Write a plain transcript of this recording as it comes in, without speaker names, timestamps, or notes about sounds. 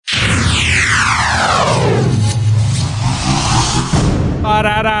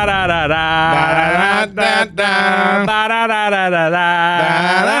Welcome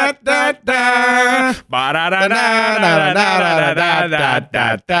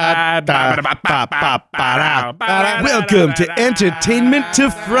to Entertainment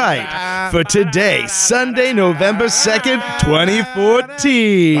to Fright for today, Sunday, November 2nd,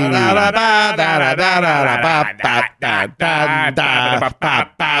 2014.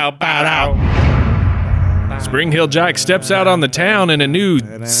 Spring Hill Jack steps out on the town in a new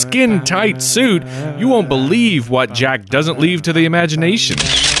skin-tight suit. You won't believe what Jack doesn't leave to the imagination.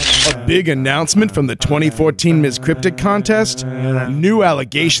 A big announcement from the 2014 Ms. Cryptic contest, new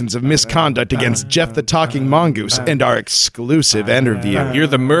allegations of misconduct against Jeff the Talking Mongoose, and our exclusive interview. Hear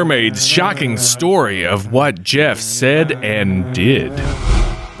the mermaid's shocking story of what Jeff said and did.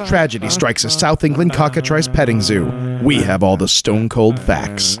 Tragedy strikes a South England cockatrice petting zoo. We have all the stone-cold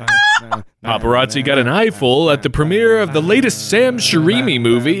facts. Paparazzi got an eyeful at the premiere of the latest Sam Shirimi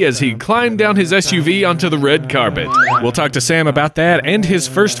movie as he climbed down his SUV onto the red carpet. We'll talk to Sam about that and his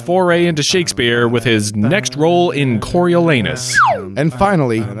first foray into Shakespeare with his next role in Coriolanus. And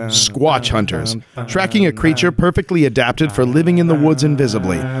finally, Squatch Hunters, tracking a creature perfectly adapted for living in the woods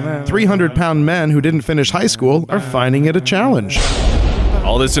invisibly. 300-pound men who didn't finish high school are finding it a challenge.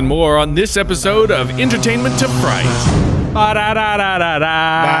 All this and more on this episode of Entertainment to Fright.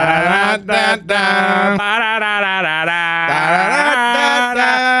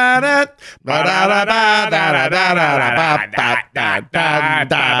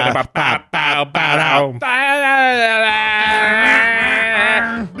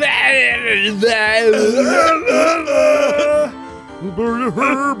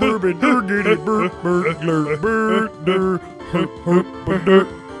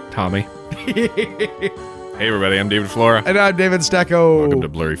 Tommy. Hey everybody, I'm David Flora. And I'm David Stecco. Welcome to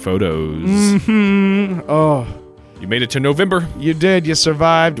Blurry Photos. Mm-hmm. Oh. You made it to November. You did. You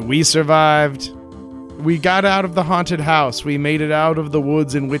survived. We survived. We got out of the haunted house. We made it out of the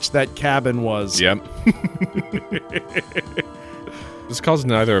woods in which that cabin was. Yep. This caused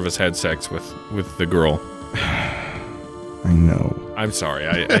neither of us had sex with the girl. I know. I'm sorry.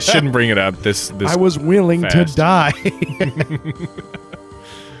 I shouldn't bring it up. This I was willing to die.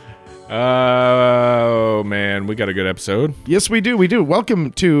 Oh, man. We got a good episode. Yes, we do. We do.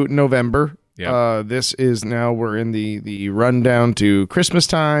 Welcome to November. Yeah. This is now, we're in the rundown to Christmas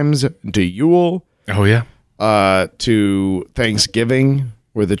times, to Yule. Oh, yeah. To Thanksgiving,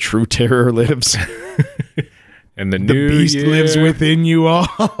 where the true terror lives. And the beast year lives within you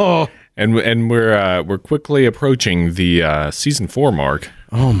all. And we're quickly approaching the season 4 mark.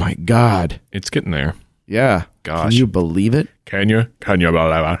 Oh, my God. It's getting there. Yeah. Gosh. Can you believe it? Can you?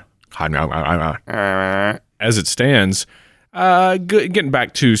 As it stands, getting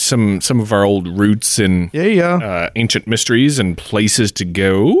back to some of our old roots and ancient mysteries and places to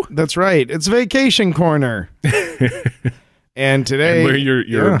go. That's right. It's Vacation Corner. And today... And we're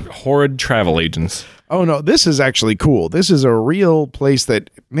your horrid travel agents. Oh, no. This is actually cool. This is a real place that,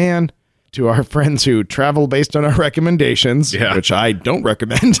 man... To our friends who travel based on our recommendations, which I don't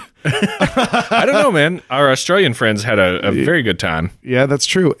recommend. I don't know, man. Our Australian friends had a very good time. Yeah, that's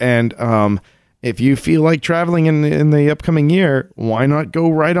true. And if you feel like traveling in the upcoming year, why not go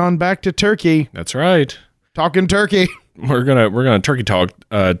right on back to Turkey? That's right. Talking Turkey. We're gonna turkey talk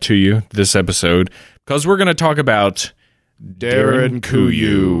to you this episode because we're gonna talk about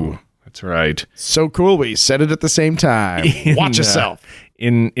Derinkuyu. That's right. So cool. We said it at the same time. Watch yourself.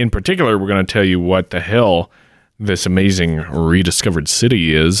 In particular, we're going to tell you what the hell this amazing rediscovered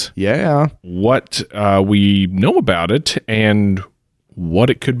city is. Yeah. What we know about it and what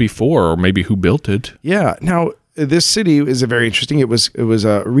it could be for, or maybe who built it. Yeah. Now, this city is very interesting. It was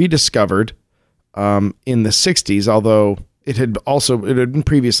rediscovered in the 60s, although it had been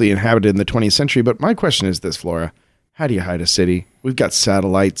previously inhabited in the 20th century. But my question is this, Flora. How do you hide a city? We've got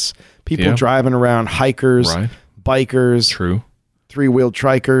satellites, people driving around, hikers, bikers. True. Three-wheeled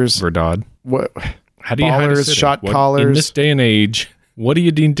trikers. Verdad. What? How do you hide a city? Shot callers. In this day and age, what do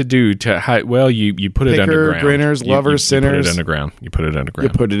you need to do to hide? Well, you put it underground. Grinners, lovers, sinners. You put it underground. You put it in the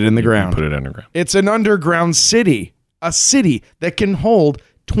ground. You put it underground. It's an underground city. A city that can hold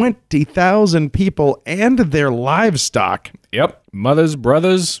 20,000 people and their livestock. Yep. Mothers,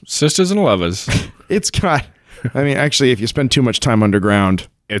 brothers, sisters, and lovers. It's got... I mean, actually, if you spend too much time underground...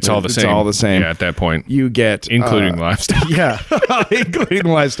 It's all the same. It's all the same. Yeah, at that point. You get... Including livestock. Yeah,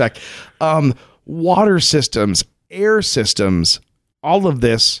 including livestock. Water systems, air systems, all of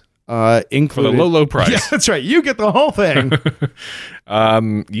this included... For the low price. Yeah, that's right. You get the whole thing.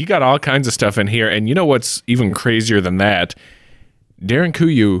 You got all kinds of stuff in here. And you know what's even crazier than that?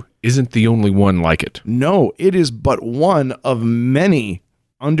 Derinkuyu isn't the only one like it. No, it is but one of many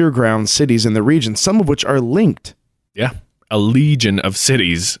underground cities in the region, some of which are linked. Yeah. A legion of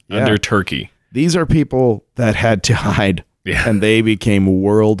cities under Turkey. These are people that had to hide, and they became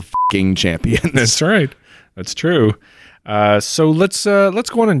world f***ing champions. That's right. That's true. So let's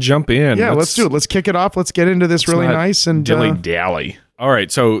go on and jump in. Yeah, let's do it. Let's kick it off. Let's get into this really nice and dilly-dally. All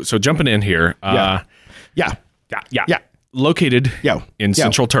right, so jumping in here. Yeah. Located in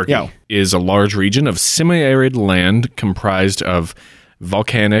central Turkey is a large region of semi-arid land comprised of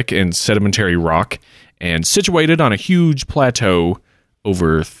volcanic and sedimentary rock, and situated on a huge plateau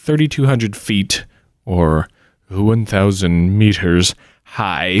over 3,200 feet or 1,000 meters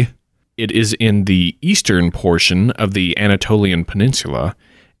high. It is in the eastern portion of the Anatolian Peninsula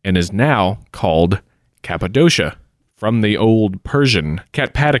and is now called Cappadocia, from the Old Persian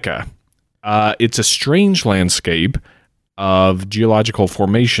Katpatica. It's a strange landscape of geological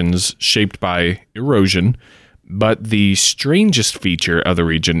formations shaped by erosion, but the strangest feature of the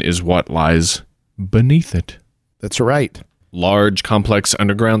region is what lies beneath it. That's right. Large, complex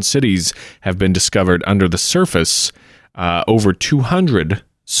underground cities have been discovered under the surface, over 200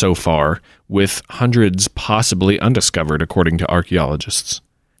 so far, with hundreds possibly undiscovered, according to archaeologists.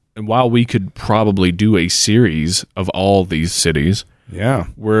 And while we could probably do a series of all these cities,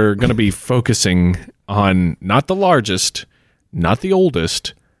 we're going to be focusing on not the largest, not the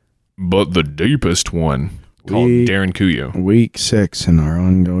oldest, but the deepest one, called Derinkuyu. Week 6 in our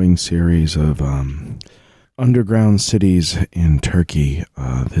ongoing series of underground cities in Turkey.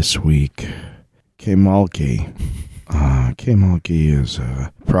 This week, Kemalki. Kemalki is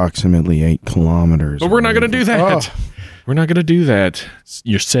approximately 8 kilometers. But we're not going to do that. We're not going to do that.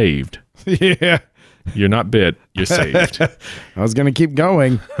 You're saved. Yeah. You're not bit. You're saved. I was going to keep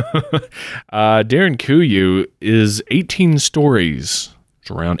going. Derinkuyu is 18 stories.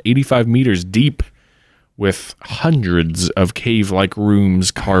 It's around 85 meters deep, with hundreds of cave-like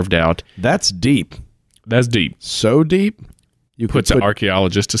rooms carved out. That's deep. That's deep. So deep, you puts an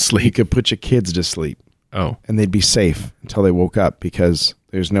archaeologist to sleep. You could put your kids to sleep. Oh. And they'd be safe until they woke up because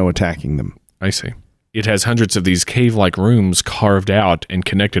there's no attacking them. I see. It has hundreds of these cave-like rooms carved out and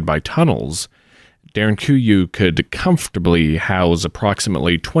connected by tunnels. Derinkuyu could comfortably house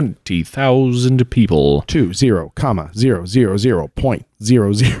approximately 20,000 people.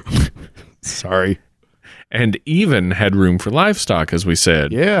 20,000.00. Sorry. And even had room for livestock, as we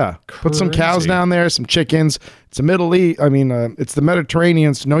said. Yeah. Crazy. Put some cows down there, some chickens. It's a Middle East. It's the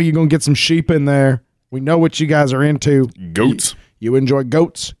Mediterranean, so know you're going to get some sheep in there. We know what you guys are into. Goats. You enjoy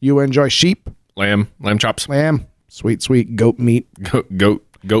goats. You enjoy sheep. Lamb chops. Lamb. Sweet goat meat. Goat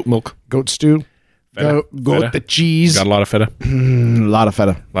milk. Goat stew. Feta. Goat the cheese. Got a lot of feta. A lot of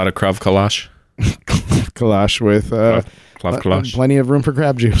feta. A lot of krav kalash. Kalash with krav kalash. Plenty of room for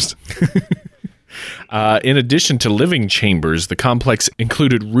crab juice. In addition to living chambers, the complex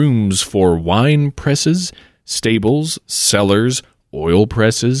included rooms for wine presses, stables, cellars, oil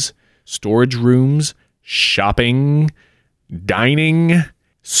presses, storage rooms, shopping, dining,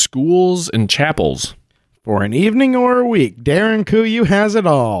 schools, and chapels. For an evening or a week, Derinkuyu has it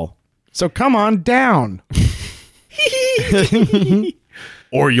all. So come on down.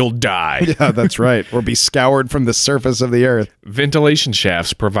 Or you'll die. Yeah, that's right. Or be scoured from the surface of the earth. Ventilation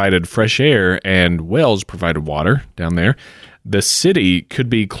shafts provided fresh air, and wells provided water down there. The city could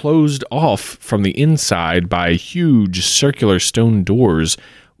be closed off from the inside by huge circular stone doors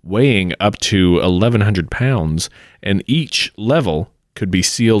weighing up to 1,100 pounds, and each level could be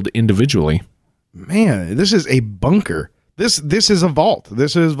sealed individually. Man, this is a bunker. This is a vault.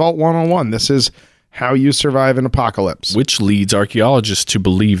 This is Vault 101. This is how you survive an apocalypse. Which leads archaeologists to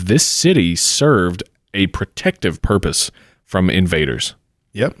believe this city served a protective purpose from invaders.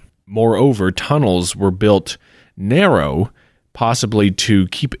 Yep. Moreover, tunnels were built narrow, possibly to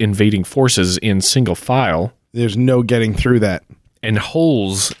keep invading forces in single file. There's no getting through that. And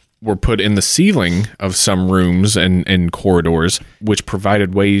holes were put in the ceiling of some rooms and corridors, which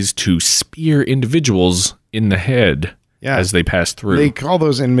provided ways to spear individuals in the head. Yeah. As they pass through. They call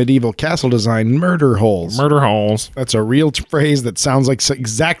those in medieval castle design murder holes. Murder holes. That's a real phrase that sounds like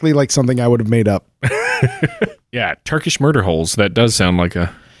exactly like something I would have made up. Yeah, Turkish murder holes. That does sound like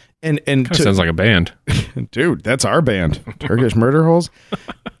a... And sounds like a band. Dude, that's our band. Turkish murder holes.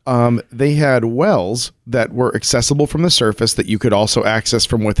 They had wells that were accessible from the surface that you could also access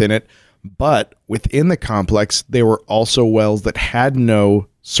from within it. But within the complex, there were also wells that had no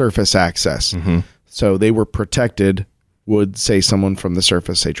surface access. Mm-hmm. So they were protected. Would say someone from the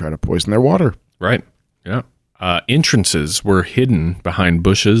surface, say, try to poison their water. Right. Yeah. Entrances were hidden behind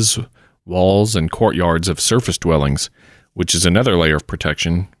bushes, walls, and courtyards of surface dwellings, which is another layer of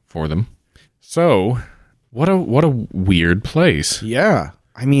protection for them. So, what a weird place. Yeah.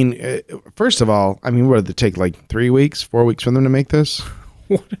 I mean, first of all, I mean, what did it take, like 3 weeks, 4 weeks for them to make this?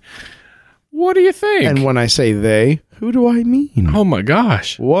 What do you think? And when I say they, who do I mean? Oh my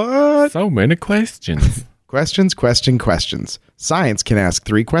gosh. What? So many questions. Questions. Science can ask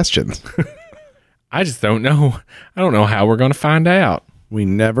 3 questions. I just don't know. I don't know how we're going to find out. We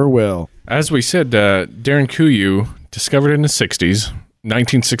never will. As we said, Derinkuyu, discovered in the 60s,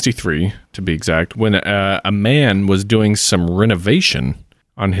 1963 to be exact, when a man was doing some renovation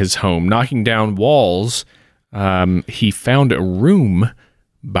on his home, knocking down walls. He found a room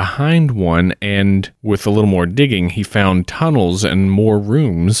behind one, and with a little more digging, he found tunnels and more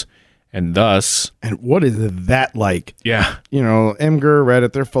rooms, and thus... And what is that like? Yeah. You know, Imgur,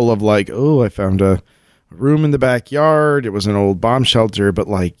 Reddit, they're full of like, oh, I found a room in the backyard. It was an old bomb shelter, but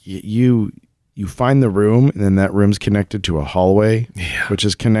like you find the room, and then that room's connected to a hallway, which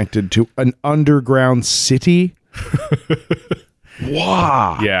is connected to an underground city.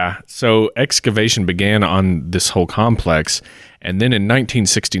 Wow. Yeah. So excavation began on this whole complex, and then in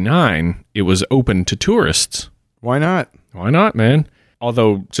 1969, it was open to tourists. Why not? Why not, man?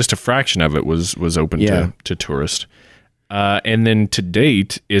 Although just a fraction of it was open to tourists. And then to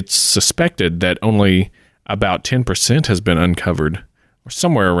date, it's suspected that only about 10% has been uncovered, or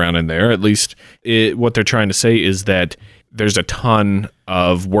somewhere around in there. At least what they're trying to say is that there's a ton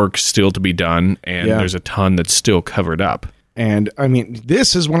of work still to be done, and there's a ton that's still covered up. And I mean,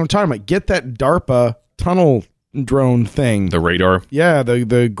 this is what I'm talking about. Get that DARPA tunnel drone thing. The radar. Yeah,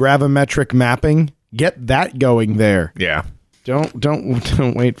 the gravimetric mapping. Get that going there. Yeah.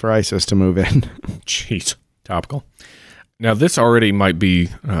 Don't wait for ISIS to move in. Jeez. Topical. Now, this already might be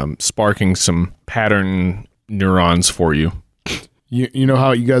sparking some pattern neurons for you. You know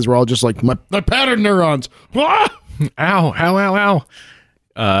how you guys were all just like, my pattern neurons. Ah! Ow.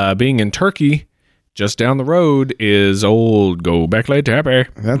 Being in Turkey, just down the road, is old Göbekli Tepe.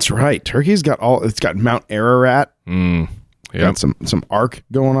 That's right. Turkey's got it's got Mount Ararat. Got some arc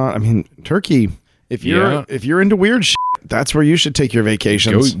going on. I mean, Turkey, if you're into weird shit, that's where you should take your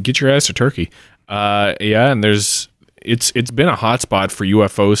vacations. Go get your ass to Turkey. And it's been a hotspot for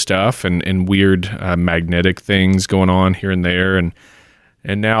UFO stuff and weird magnetic things going on here and there, and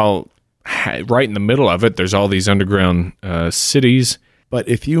now right in the middle of it, there's all these underground cities. But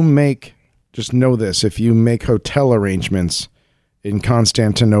if you make hotel arrangements in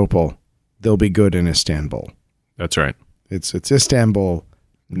Constantinople, they'll be good in Istanbul. That's right. It's Istanbul,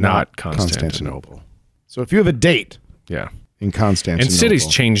 not Constantinople. So if you have a date, in Constantinople, and cities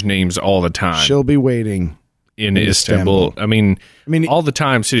change names all the time. She'll be waiting in Istanbul. I mean, all the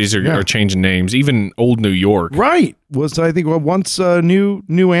time cities are changing names. Even old New York, right? Was I think once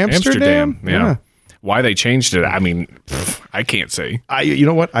New Amsterdam? Yeah. Why they changed it? I mean, I can't say. You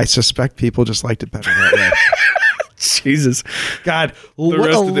know what? I suspect people just liked it better that way. Jesus, God,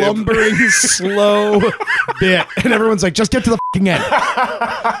 what a lumbering, slow bit, and everyone's like, just get to the fucking end.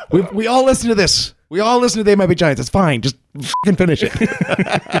 We all listen to this. We all listen to They Might Be Giants. It's fine. Just fucking finish it.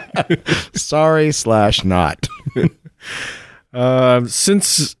 Sorry/not.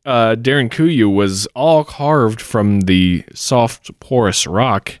 Since Derinkuyu was all carved from the soft, porous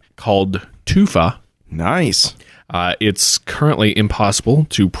rock called tufa. Nice. It's currently impossible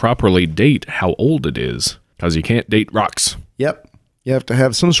to properly date how old it is, because you can't date rocks. Yep. You have to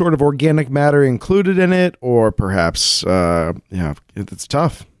have some sort of organic matter included in it, or perhaps, it's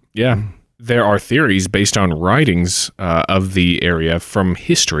tough. Yeah. There are theories based on writings of the area from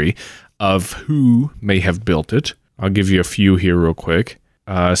history of who may have built it. I'll give you a few here real quick.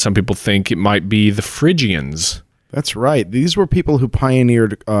 Some people think it might be the Phrygians. That's right. These were people who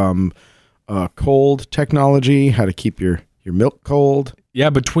pioneered cold technology, how to keep your milk cold. Yeah,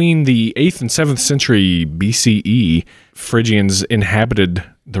 between the 8th and 7th century BCE, Phrygians inhabited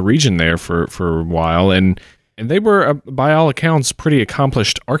the region there for a while, and they were, by all accounts, pretty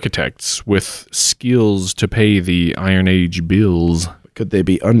accomplished architects with skills to pay the Iron Age bills. Could they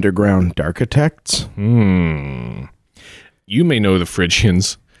be underground architects? You may know the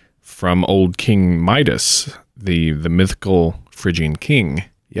Phrygians from old King Midas, the mythical Phrygian king.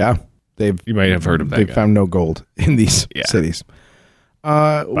 Yeah. You might have heard of that They guy. found no gold in these cities.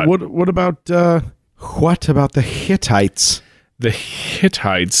 What about the Hittites? The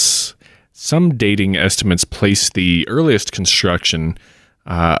Hittites, some dating estimates place the earliest construction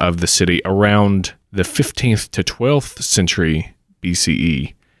of the city around the 15th to 12th century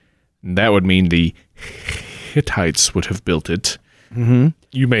BCE. And that would mean the Hittites would have built it. Mm-hmm.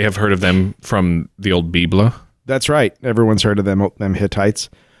 You may have heard of them from the old Biblia. That's right. Everyone's heard of them Hittites.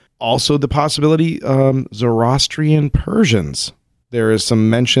 Also the possibility, Zoroastrian Persians. There is some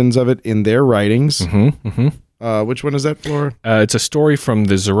mentions of it in their writings. Which one is that, Flora? It's a story from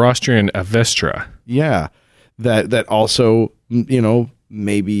the Zoroastrian Avestra. Yeah, that also,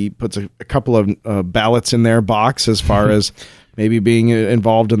 maybe puts a couple of ballots in their box as far as maybe being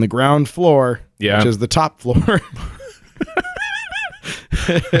involved in the ground floor, which is the top floor.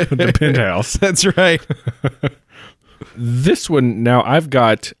 The penthouse. That's right. This one, now I've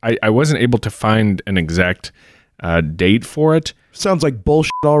got, I wasn't able to find an exact date for it. Sounds like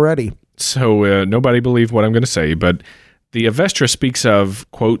bullshit already. So nobody believed what I'm going to say, but the Avestra speaks of,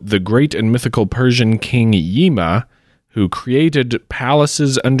 quote, the great and mythical Persian king Yima, who created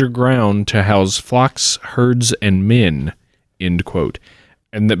palaces underground to house flocks, herds, and men, end quote.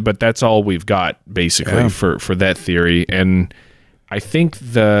 But that's all we've got, basically, for that theory. And I think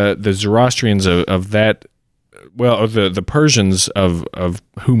the Zoroastrians of that, or the Persians of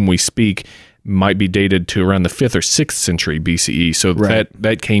whom we speak might be dated to around the 5th or 6th century BCE. So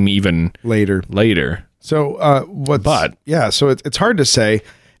that came even later. So so it's hard to say.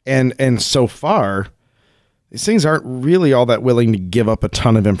 And so far, these things aren't really all that willing to give up a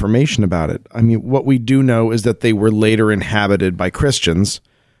ton of information about it. I mean, what we do know is that they were later inhabited by Christians.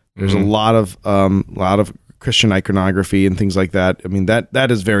 There's a lot of Christian iconography and things like that. I mean, that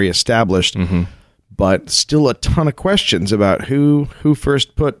is very established, but still a ton of questions about who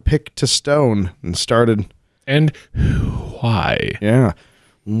first put pick to stone and started. And why? Yeah.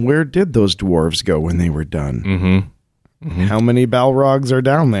 Where did those dwarves go when they were done? How many Balrogs are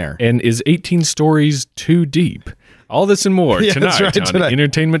down there? And is 18 stories too deep? All this and more tonight on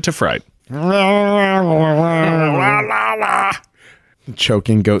Entertainment to Fright.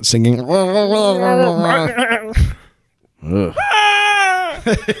 Choking goat singing.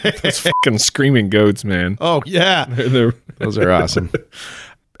 Those fucking screaming goats, man. Oh, yeah. Those are awesome.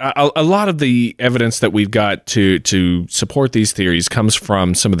 A lot of the evidence that we've got to support these theories comes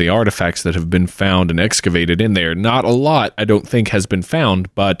from some of the artifacts that have been found and excavated in there. Not a lot, I don't think, has been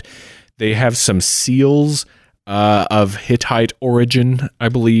found, but they have some seals of Hittite origin, I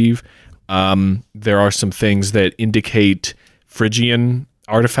believe. There are some things that indicate Phrygian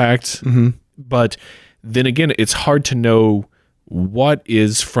artifacts, but then again, it's hard to know what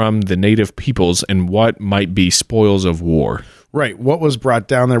is from the native peoples and what might be spoils of war. Right. What was brought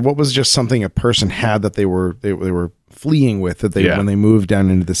down there? What was just something a person had that they were fleeing with when they moved down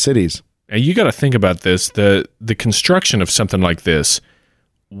into the cities? And you got to think about this: the construction of something like this,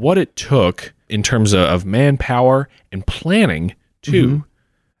 what it took in terms of manpower and planning too.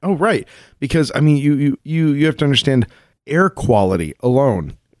 Oh, right. Because I mean, you have to understand air quality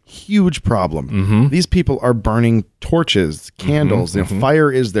alone. Huge problem. These people are burning torches, candles.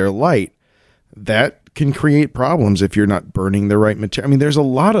 Fire is their light. That can create problems if you're not burning the right material. I mean, there's a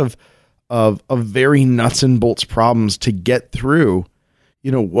lot of very nuts and bolts problems to get through.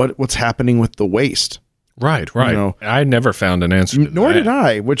 What's happening with the waste. Right. I never found an answer to that. Nor did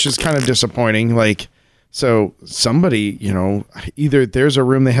I, which is kind of disappointing. So somebody, either there's a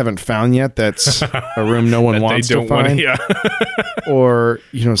room they haven't found yet that's a room no one wants to find, or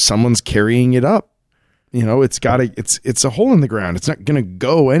someone's carrying it up. It's a hole in the ground. It's not going to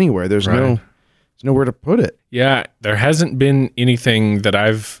go anywhere. There's nowhere to put it. Yeah, there hasn't been anything that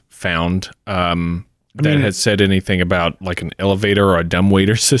I've found that has said anything about like an elevator or a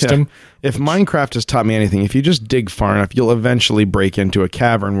dumbwaiter system. Yeah. If Minecraft has taught me anything, if you just dig far enough, you'll eventually break into a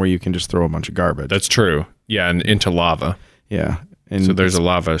cavern where you can just throw a bunch of garbage. That's true. Yeah, and into lava. Yeah. And so there's a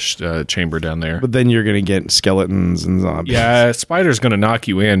lava chamber down there. But then you're going to get skeletons and zombies. Yeah, a spider's going to knock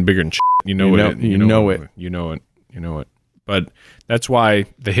you in bigger than You know it. But that's why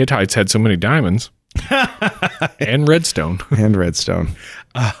the Hittites had so many diamonds. And redstone.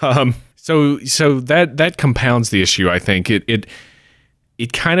 So that compounds the issue, I think.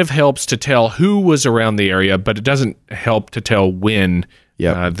 It kind of helps to tell who was around the area, but it doesn't help to tell when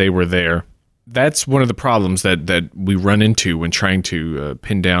they were there. That's one of the problems that we run into when trying to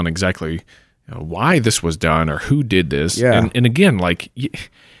pin down exactly why this was done or who did this. Yeah. And again, like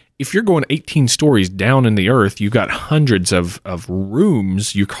if you're going 18 stories down in the earth, you've got hundreds of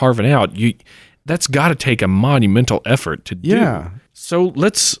rooms you're carving out. That's got to take a monumental effort to do. Yeah. So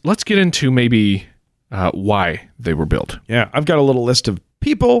let's get into maybe why they were built. Yeah, I've got a little list of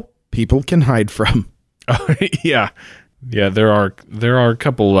people can hide from. Yeah, there are a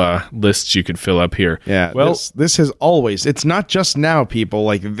couple lists you could fill up here. Yeah, well, this has always. It's not just now, people.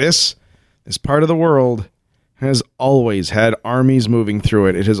 Like this part of the world has always had armies moving through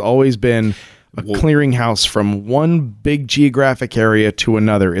it. It has always been a clearinghouse from one big geographic area to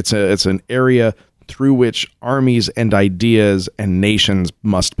another. It's an area through which armies and ideas and nations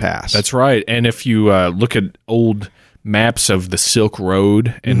must pass. That's right. And if you look at old maps of the Silk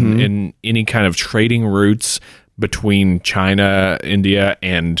Road and any kind of trading routes between China, India,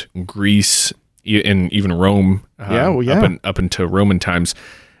 and Greece, and even Rome, up into Roman times.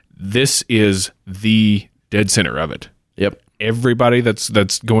 This is the dead center of it. Yep. Everybody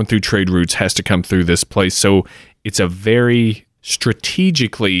that's going through trade routes has to come through this place. So it's a very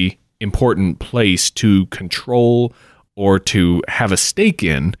strategically important place to control or to have a stake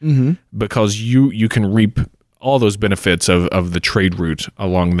in, because you can reap all those benefits of the trade route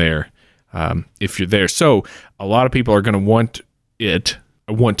along there if you're there. So a lot of people are going to want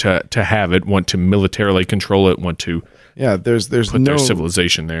to have it, want to militarily control it, want to there's put their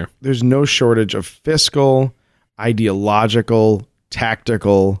civilization there. There's no shortage of fiscal, ideological,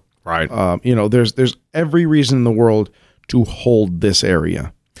 tactical. Right. There's every reason in the world to hold this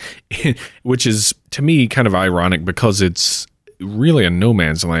area. Which is, to me, kind of ironic because it's really a no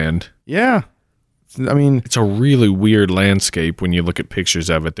man's land. Yeah. I mean, it's a really weird landscape when you look at pictures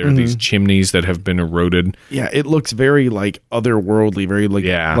of it. There are these chimneys that have been eroded. Yeah, it looks very like otherworldly, very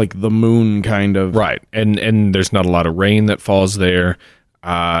like the moon kind of. Right. And there's not a lot of rain that falls there.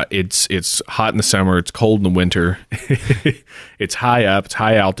 It's hot in the summer, it's cold in the winter. It's high up, it's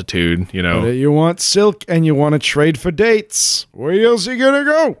high altitude, But you want silk and you want to trade for dates. Where else are you gonna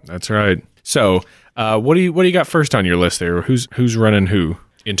go? That's right. So, what do you got first on your list there? Who's running who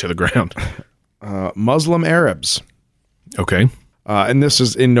into the ground? Muslim Arabs. Okay. And this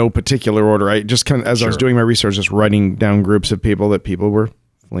is in no particular order. I just kind of, as I was doing my research, just writing down groups of people that people were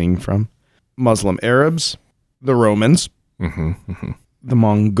fleeing from. Muslim Arabs, the Romans, the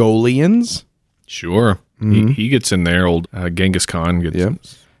Mongolians. Sure. He gets in there. Old Genghis Khan gets in.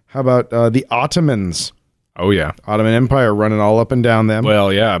 How about the Ottomans? Oh, yeah. Ottoman Empire running all up and down them.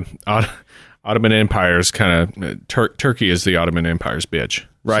 Well, yeah. Ottoman Empire's kind of... Turkey is the Ottoman Empire's bitch.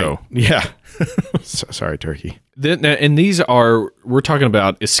 Right. So. Yeah. Sorry, Turkey. And we're talking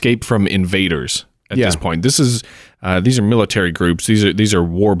about escape from invaders at this point. These are military groups. These are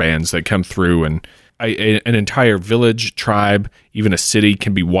war bands that come through, and an entire village, tribe, even a city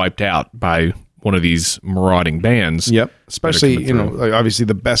can be wiped out by one of these marauding bands. Yep. Especially, obviously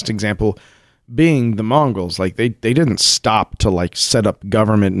the best example being the Mongols. Like they didn't stop to set up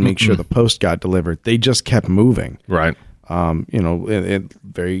government and make sure the post got delivered. They just kept moving. Right. It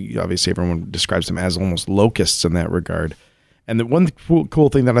very obviously everyone describes them as almost locusts in that regard. And the one cool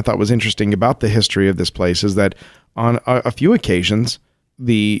thing that I thought was interesting about the history of this place is that on a few occasions,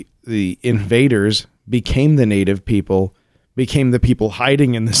 the invaders became the native people, became the people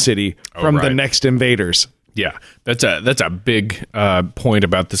hiding in the city from the next invaders. Yeah, that's a big point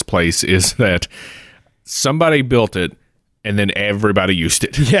about this place, is that somebody built it and then everybody used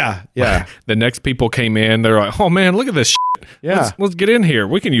it. Yeah, yeah. The next people came in, they're like, "Oh man, look at this shit. Yeah, let's get in here.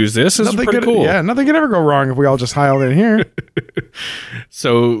 We can use this. This is pretty cool." Yeah, nothing could ever go wrong if we all just piled in here.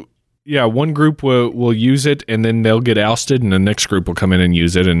 So, yeah, one group will use it and then they'll get ousted, and the next group will come in and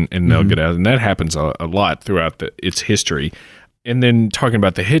use it and they'll get out. And that happens a lot throughout its history. And then talking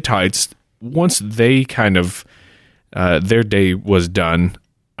about the Hittites, once they kind of their day was done,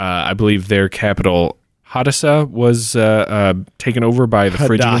 I believe their capital Hadassah was taken over by the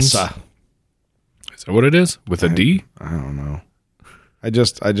Phrygians. Is that what it is? With a D? I don't know. I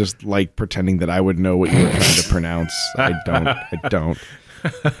just like pretending that I would know what you were trying to pronounce. I don't.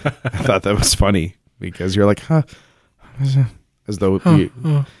 I thought that was funny because you're like, huh? As though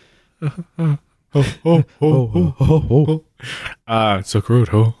so crude.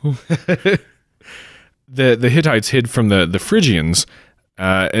 The Hittites hid from the Phrygians,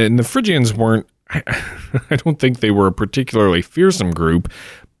 and the Phrygians weren't. I don't think they were a particularly fearsome group.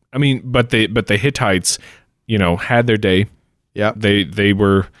 I mean, but the Hittites, had their day. Yeah, they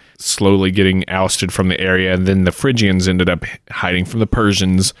were slowly getting ousted from the area, and then the Phrygians ended up hiding from the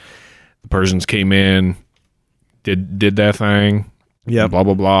Persians. The Persians came in, did that thing. Yeah, blah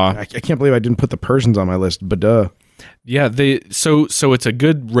blah blah. I can't believe I didn't put the Persians on my list, but duh. Yeah, so it's a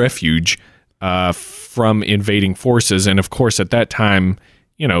good refuge from invading forces, and of course at that time,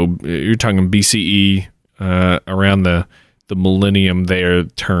 you're talking BCE, around the millennium there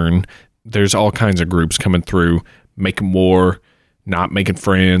turn. There's all kinds of groups coming through, making war, not making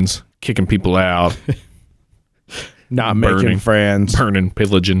friends, kicking people out, not making friends, burning,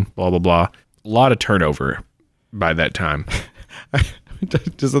 pillaging, blah blah blah. A lot of turnover by that time.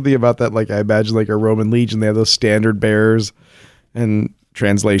 Just something about that, I imagine a Roman legion, they have those standard bearers, and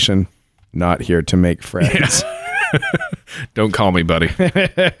translation, not here to make friends. Don't call me buddy.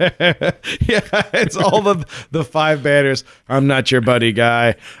 It's all the five banners. I'm not your buddy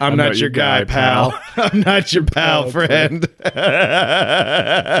guy. I'm not your guy, pal. I'm not your pal, friend.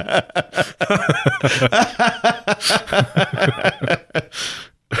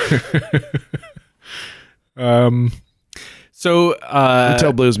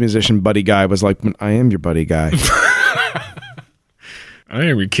 Until blues musician Buddy Guy was like, I am your buddy guy. I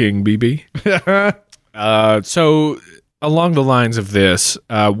am your king, BB. So along the lines of this,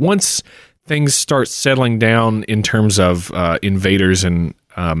 once things start settling down in terms of invaders and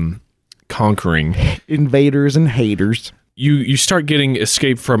conquering, invaders and haters, you start getting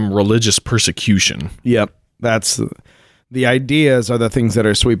escape from religious persecution. Yep, that's the ideas are the things that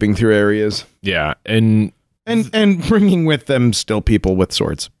are sweeping through areas. Yeah, and bringing with them still people with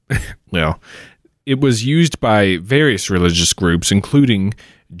swords. Well, it was used by various religious groups, including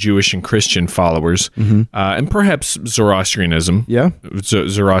Jewish and Christian followers, and perhaps Zoroastrianism. Yeah,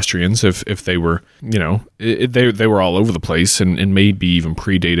 Zoroastrians, if they were, they were all over the place, and maybe even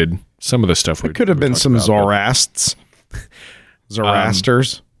predated some of the stuff. It could have been some Zoroasters.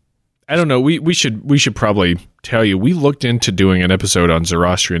 I don't know. We should probably tell you. We looked into doing an episode on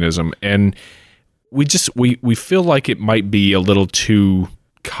Zoroastrianism, and we feel like it might be a little too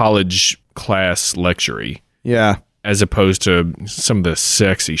college class lecture-y. Yeah. As opposed to some of the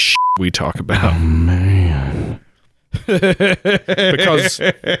sexy shit we talk about. Oh, man. Because,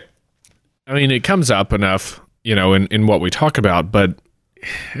 I mean, it comes up enough, in what we talk about, but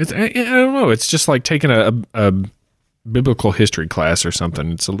I don't know. It's just like taking a biblical history class or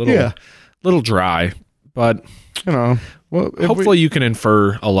something. It's a little dry, but well, hopefully you can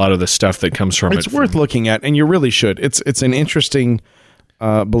infer a lot of the stuff that comes from it. It's worth looking at, and you really should. It's an interesting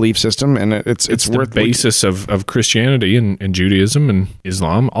belief system, and it's worth the basis of Christianity and Judaism and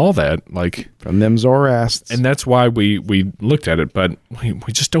Islam, all that, like from them Zoroastrians. And that's why we looked at it, but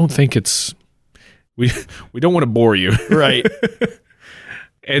we just don't think it's we don't want to bore you, right?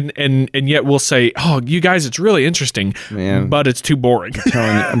 And yet we'll say, oh, you guys, it's really interesting, man, but it's too boring.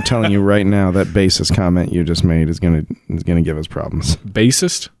 I'm telling you right now, that basis comment you just made is gonna give us problems.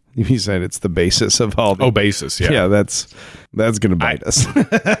 Bassist? He said it's the basis of all. Basis, yeah. Yeah, that's gonna bite us.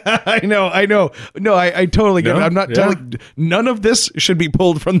 I know. No, I totally get it. I'm not telling. None of this should be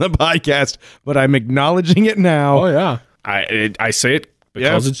pulled from the podcast, but I'm acknowledging it now. Oh yeah, I say it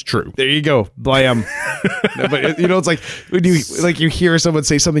because it's true. There you go. Blam. No, but it's like when you hear someone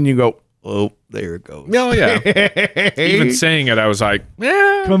say something, you go, oh, there it goes. Oh yeah. Even saying it, I was like,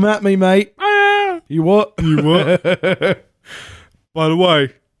 yeah. Come at me, mate. You what? By the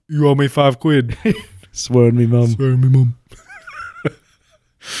way, you owe me $5. Swear on me, mum.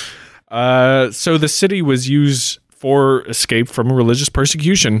 So the city was used for escape from religious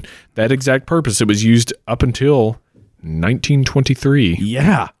persecution. That exact purpose. It was used up until 1923.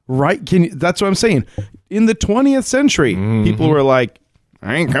 Yeah, right. That's what I'm saying. In the 20th century, people were like,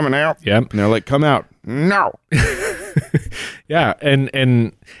 I ain't coming out. Yep. And they're like, come out. No. Yeah,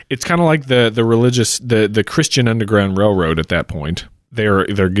 and it's kind of like the religious, the Christian Underground Railroad at that point. They're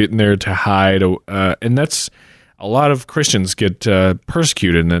getting there to hide, and that's a lot of Christians get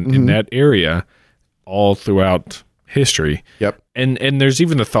persecuted in that area all throughout history. Yep. And there's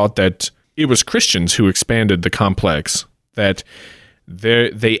even the thought that it was Christians who expanded the complex, that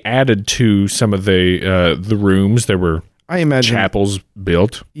they added to some of the rooms. There were, I imagine, chapels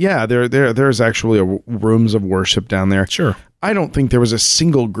built. Yeah, there's actually rooms of worship down there. Sure. I don't think there was a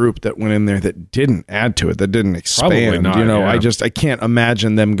single group that went in there that didn't add to it, that didn't expand. Probably not, I can't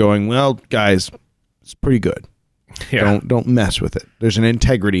imagine them going, well, guys, it's pretty good. Yeah. Don't mess with it. There's an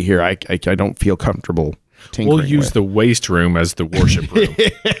integrity here. I don't feel comfortable tinkering We'll use the waste room as the worship room.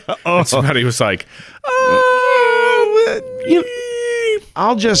 And somebody was like,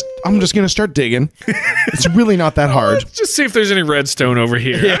 I'm just going to start digging. It's really not that hard. Just see if there's any redstone over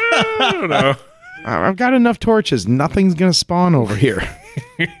here. Yeah. I don't know. I've got enough torches. Nothing's going to spawn over here.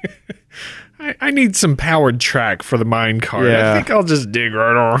 I need some powered track for the mine cart. Yeah. I think I'll just dig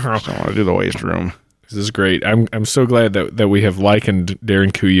right on. I don't want to do the waste room. This is great. I'm so glad that we have likened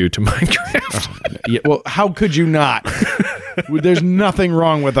Derinkuyu to Minecraft. Yeah, well, how could you not? There's nothing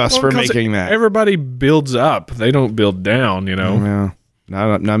wrong with us for making that. Everybody builds up. They don't build down, Yeah.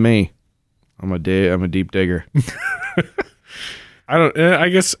 Not me. I'm a deep digger. I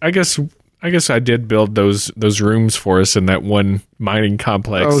guess I did build those rooms for us in that one mining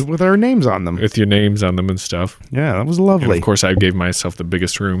complex. Oh, with our names on them. With your names on them and stuff. Yeah, that was lovely. And of course, I gave myself the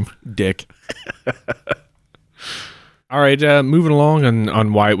biggest room. Dick. All right, moving along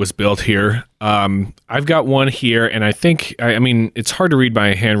on why it was built here. I've got one here, and I think, I mean, it's hard to read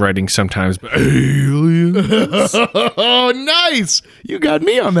my handwriting sometimes, but aliens. Oh, nice. You got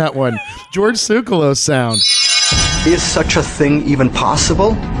me on that one. George Tsoukalos sound. Is such a thing even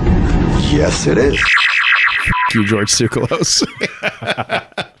possible? Yes, it is. You, George Tsoukalos.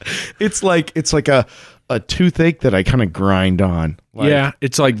 It's like a toothache that I kind of grind on. Like, yeah,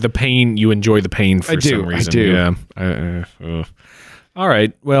 it's like the pain. You enjoy the pain for some reason. I do. Yeah. All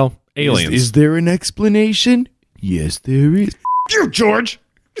right. Well, aliens. Is there an explanation? Yes, there is. You, George.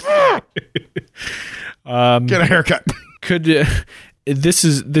 Get a haircut. Could this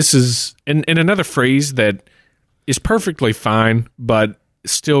is and another phrase that is perfectly fine, but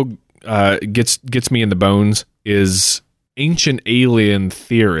still gets me in the bones is ancient alien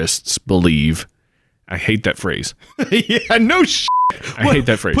theorists believe. I hate that phrase. Yeah, no shit. I hate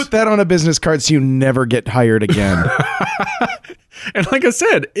that phrase. Put that on a business card so you never get hired again. And like I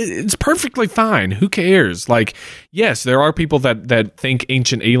said, it's perfectly fine. Who cares? Like, yes, there are people that think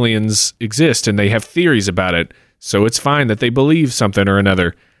ancient aliens exist and they have theories about it. So it's fine that they believe something or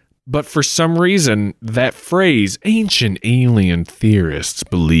another. But for some reason, that phrase, ancient alien theorists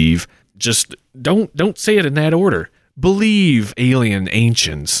believe, just don't say it in that order. Believe alien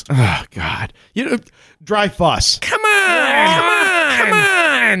ancients. Oh, God. Dry fuss. Come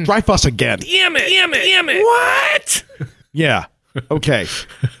on. Dry fuss again. Damn it. What? Yeah. Okay.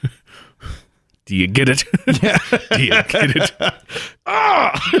 Do you get it? Yeah. Do you get it?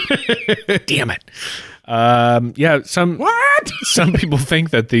 Damn it. Some people think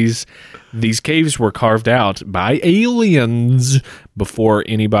that these caves were carved out by aliens before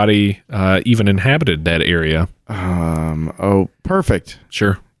anybody even inhabited that area. Perfect.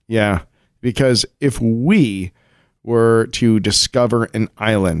 Sure. Yeah, because if we were to discover an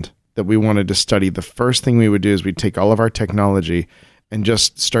island that we wanted to study, the first thing we would do is we'd take all of our technology and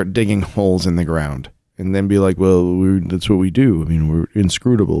just start digging holes in the ground. And then be like, well, that's what we do. I mean, we're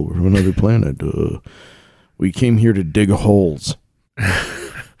inscrutable. We're from another planet. We came here to dig holes.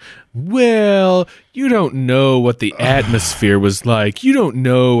 Well, you don't know what the atmosphere was like. You don't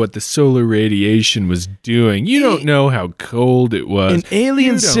know what the solar radiation was doing. You don't know how cold it was. An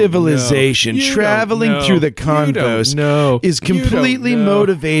alien civilization traveling through the convos is completely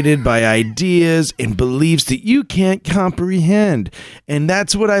motivated by ideas and beliefs that you can't comprehend. And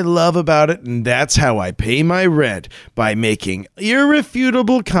that's what I love about it, and that's how I pay my rent, by making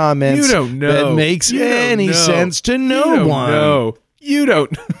irrefutable comments that makes any sense to no one. You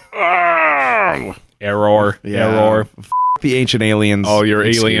don't. Error. Yeah. Error. The ancient aliens. All your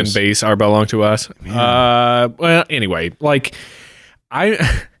alien base are belong to us. Well, anyway,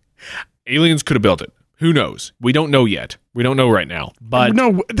 aliens could have built it. Who knows? We don't know yet. We don't know right now. But no,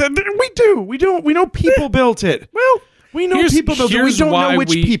 we do. We know people built it. Well, we know people built it. We don't know which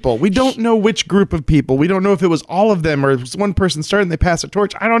people. We don't know which group of people. We don't know if it was all of them or it was one person started and they passed a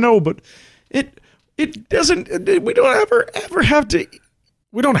torch. I don't know, but it doesn't. We don't ever have to.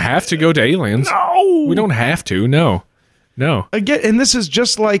 We don't have to go to aliens. No, we don't have to. No. Again, and this is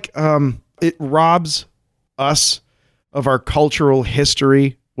just like it robs us of our cultural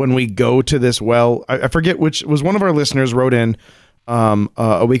history when we go to this well. I forget which was one of our listeners wrote in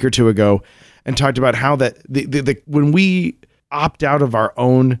a week or two ago and talked about how that the when we opt out of our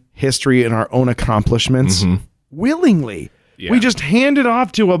own history and our own accomplishments willingly. Yeah. We just hand it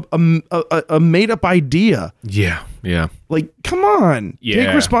off to a made-up idea. Yeah. Like, come on. Yeah.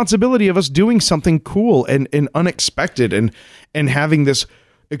 Take responsibility of us doing something cool and unexpected and having this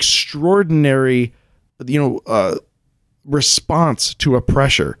extraordinary, response to a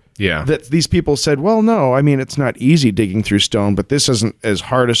pressure. Yeah. That these people said, well, no, I mean, it's not easy digging through stone, but this isn't as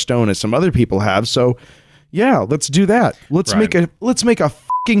hard a stone as some other people have. So, yeah, let's do that. Let's make a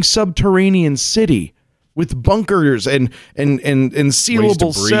fucking subterranean city. With bunkers and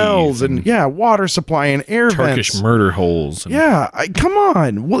sealable cells and water supply and air Turkish vents. Murder holes. Come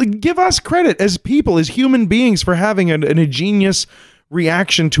on. Well, give us credit as people, as human beings, for having an ingenious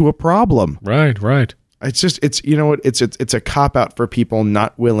reaction to a problem. Right. It's just it's a cop out for people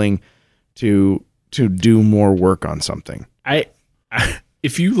not willing to do more work on something.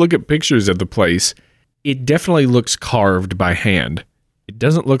 If you look at pictures of the place, it definitely looks carved by hand. It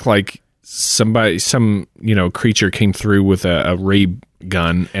doesn't look like some creature came through with a ray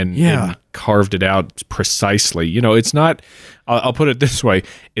gun and carved it out precisely. It's not, I'll put it this way,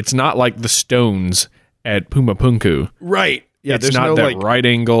 it's not like the stones at Pumapunku. Right. Yeah, it's not that right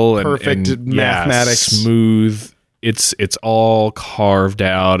angle and perfect mathematics. Smooth. It's all carved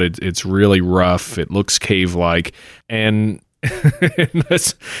out. It's really rough. It looks cave-like. And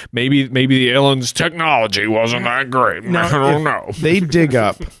Unless maybe the aliens' technology wasn't that great. Now, I don't know. They dig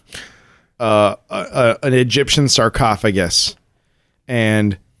up an Egyptian sarcophagus,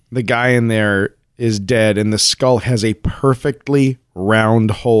 and the guy in there is dead, and the skull has a perfectly round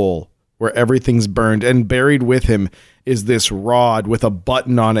hole where everything's burned, and buried with him is this rod with a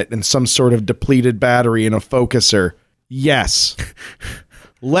button on it and some sort of depleted battery and a focuser. Yes.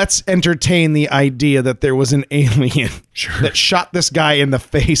 Let's entertain the idea that there was an alien that shot this guy in the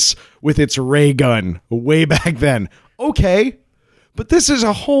face with its ray gun way back then. Okay, but this is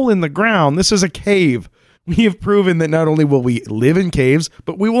a hole in the ground. This is a cave. We have proven that not only will we live in caves,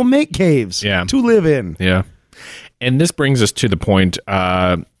 but we will make caves to live in. Yeah. And this brings us to the point,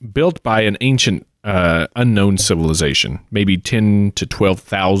 built by an ancient unknown civilization, maybe 10 to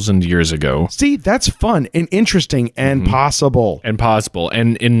 12,000 years ago. See, that's fun and interesting and possible. And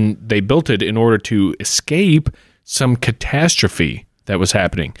they built it in order to escape some catastrophe that was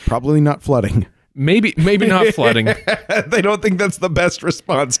happening. Probably not flooding. Maybe not flooding. They don't think that's the best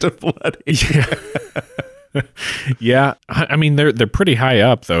response to flooding. Yeah. I mean, they're pretty high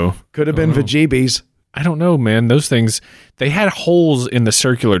up, though. Could have been Vajibis. I don't know, man. Those things, they had holes in the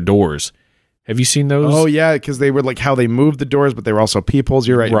circular doors. Have you seen those? Oh, yeah, because they were like how they moved the doors, but they were also peepholes.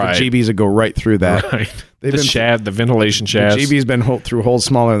 You're right. Vajibis would go right through that. Right. The ventilation shafts. Vajibis been through holes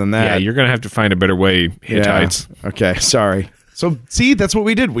smaller than that. Yeah, you're going to have to find a better way, Hittites. Yeah. Okay, sorry. So, see, that's what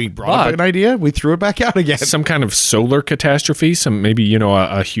we did. We brought up an idea. We threw it back out again. Some kind of solar catastrophe, maybe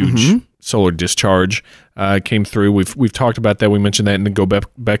a huge solar discharge came through. We've talked about that. We mentioned that in the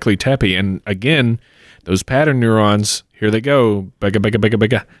Göbekli Tepe. And again, those pattern neurons, here they go. Bigga, bigga, bigga,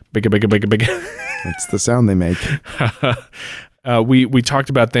 bigga, bigga, bigga, bigga, bigga. That's the sound they make. We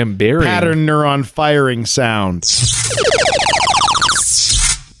talked about them burying. Pattern neuron firing sound.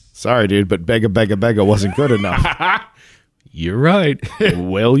 Sorry, dude, but bega, bega, bega wasn't good enough. You're right.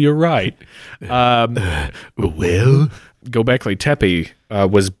 Well, you're right. Göbekli Tepe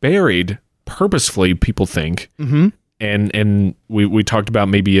was buried purposefully, people think. Mm-hmm. And we talked about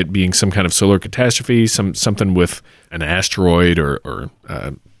maybe it being some kind of solar catastrophe, something with an asteroid or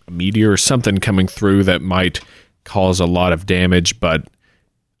a meteor or something coming through that might cause a lot of damage. But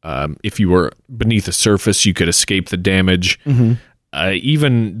if you were beneath the surface, you could escape the damage. Mm-hmm.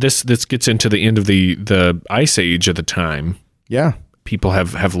 Even this gets into the end of the Ice Age at the time. Yeah, people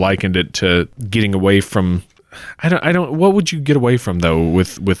have likened it to getting away from. I don't. What would you get away from though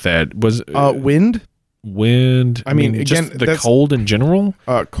with that? Was wind? Wind. I mean, again, just the cold in general.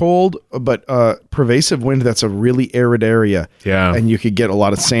 Cold, but pervasive wind. That's a really arid area. Yeah, and you could get a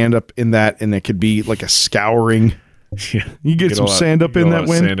lot of sand up in that, and it could be like a scouring. Yeah, you get some sand up in that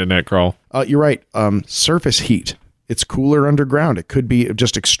wind. Sand in that crawl. You're right. Surface heat. It's cooler underground. It could be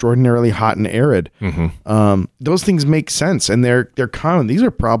just extraordinarily hot and arid. Mm-hmm. Those things make sense, and they're common. These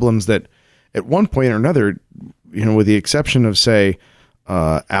are problems that, at one point or another, with the exception of say,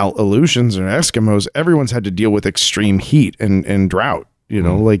 Aleutians or Eskimos, everyone's had to deal with extreme heat and drought.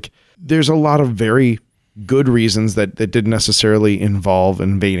 Like there's a lot of very good reasons that didn't necessarily involve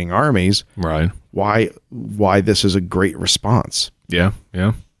invading armies. Right. Why this is a great response. Yeah.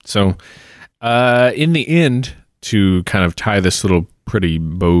 Yeah. So, in the end, to kind of tie this little pretty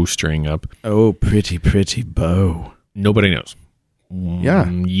bowstring up. Oh, pretty, pretty bow. Nobody knows. Yeah.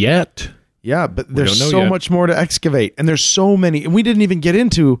 Yet. Yeah, but there's so much more to excavate. And there's so many. And we didn't even get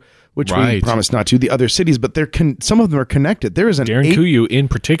into, which we promised not to, the other cities, but some of them are connected. There is an Derinkuyu in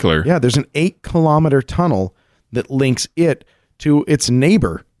particular. Yeah, there's an 8-kilometer tunnel that links it to its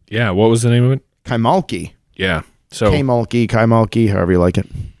neighbor. Yeah, what was the name of it? Kaimalki. Yeah. So Kaimalki, however you like it.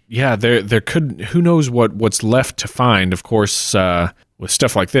 Yeah, there could, who knows what's left to find. Of course, with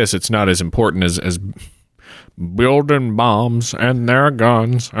stuff like this, it's not as important as building bombs and their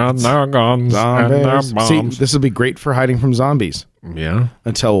guns and their guns and their bombs. See, this will be great for hiding from zombies. Yeah.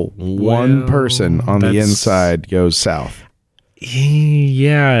 Until one person on the inside goes south.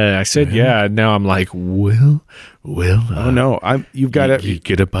 Yeah, I said yeah. Now I'm like, well. Oh no, you've got to. You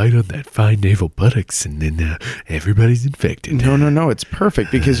get a bite on that fine navel buttocks, and then everybody's infected. No, it's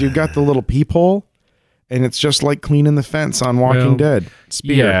perfect because you've got the little peephole, and it's just like cleaning the fence on Walking Dead.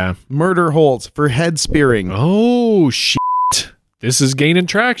 Spear. Yeah, murder holes for head spearing. Oh shit! This is gaining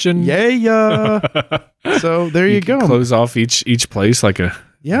traction. Yeah. So there you go. Close off each place like a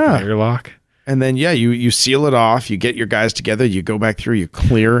airlock. And then, you seal it off, you get your guys together, you go back through, you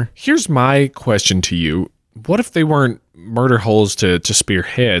clear. Here's my question to you. What if they weren't murder holes to spear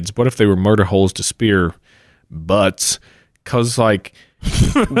heads? What if they were murder holes to spear butts? Because, like,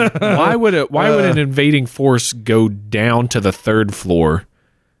 why would an invading force go down to the 3rd floor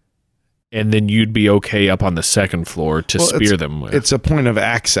and then you'd be okay up on the second floor to spear them with. It's a point of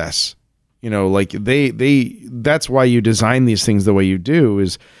access. Like that's why you design these things the way you do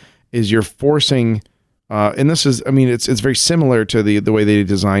is you're forcing, and this is, it's very similar to the way they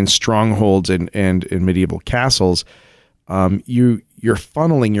design strongholds and in medieval castles. You're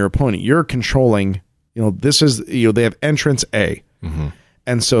funneling your opponent. You're controlling, this is, they have entrance A. Mm-hmm.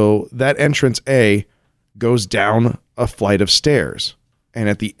 And so that entrance A goes down a flight of stairs. And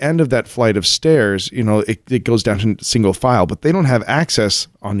at the end of that flight of stairs, it goes down to single file, but they don't have access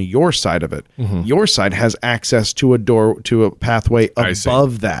on your side of it. Mm-hmm. Your side has access to a door, to a pathway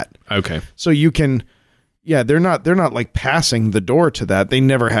above that. Okay. So you can, they're not like passing the door to that. They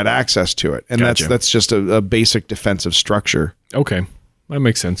never had access to it. And Gotcha. that's just a basic defensive structure. Okay. That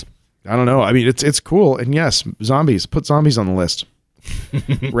makes sense. I don't know. It's cool. And yes, zombies. Put zombies on the list.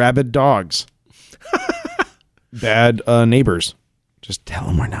 Rabid dogs. Bad neighbors. Just tell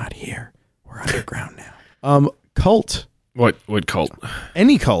them we're not here. We're underground now. Cult. What cult?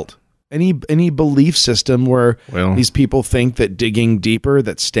 Any cult. Any belief system where Well- these people think that digging deeper,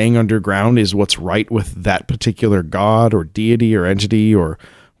 that staying underground is what's right with that particular god or deity or entity or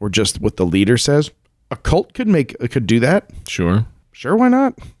just what the leader says. A cult could do that. Sure. Sure, why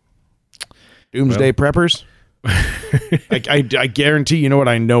not? Doomsday preppers. I guarantee, you know what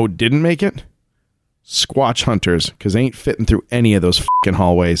I know didn't make it? Squatch hunters, because they ain't fitting through any of those fucking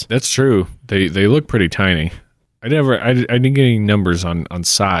hallways. That's true. They look pretty tiny. I didn't get any numbers on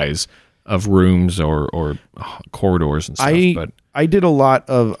size of rooms or corridors and stuff. But I did a lot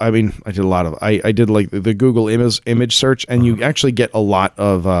of. I did like the Google image search, and you actually get a lot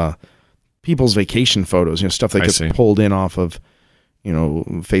of people's vacation photos. Stuff that gets pulled in off of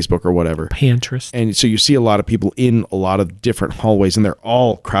Facebook or whatever. Pinterest. And so you see a lot of people in a lot of different hallways, and they're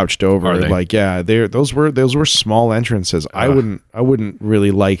all crouched over. Are they? Like, those were small entrances. I wouldn't really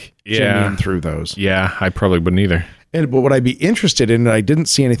like journeying through those. Yeah, I probably wouldn't either. But what I'd be interested in, and I didn't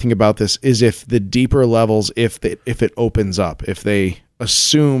see anything about this, is if the deeper levels, if it opens up, if they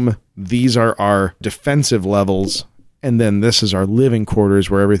assume these are our defensive levels, and then this is our living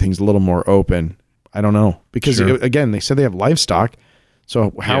quarters where everything's a little more open. I don't know, because again, they said they have livestock.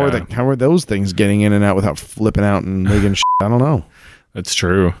 So how are those things getting in and out without flipping out and making shit? I don't know. That's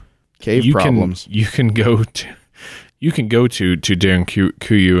true. Cave problems. You can go to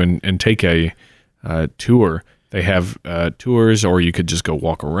Derinkuyu and take a tour. They have tours, or you could just go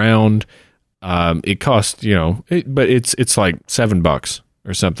walk around. It costs, but it's like $7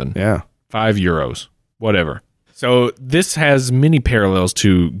 or something. Yeah. €5, whatever. So this has many parallels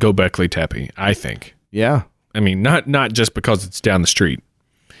to Göbekli Tepe, I think. Yeah. I mean, not just because it's down the street,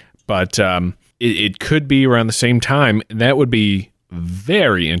 but it could be around the same time. And that would be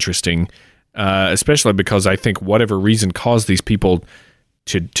very interesting, especially because I think whatever reason caused these people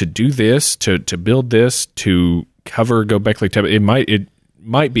to do this, to build this, to cover Göbekli Tepe, it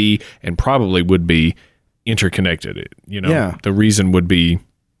might be and probably would be interconnected. The reason would be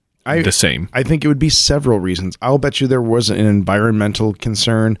the same. I think it would be several reasons. I'll bet you there was an environmental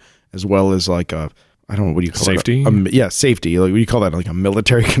concern as well as like a, I don't know, what do you call safety? It? Safety. Like, what do you call that? Like a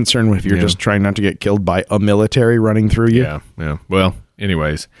military concern if you're just trying not to get killed by a military running through you? Yeah. Well,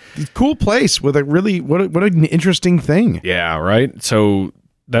 anyways. Cool place with a really, what an interesting thing. Yeah, right? So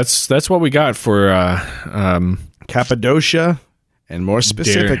that's what we got for Cappadocia, and more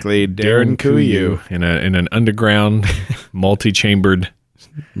specifically, Derinkuyu. in an underground, multi-chambered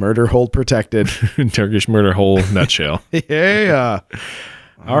murder hold protected Turkish murder hole nutshell. Yeah.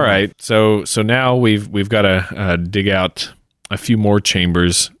 All right. So now we've got to dig out a few more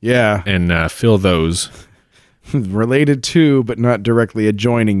chambers. Yeah. And fill those. Related to, but not directly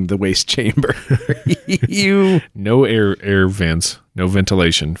adjoining the waste chamber. No air vents, no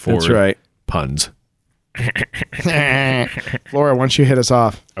ventilation for That's right. puns. Flora, why don't you hit us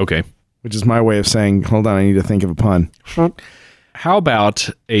off? Okay. Which is my way of saying, hold on, I need to think of a pun. How about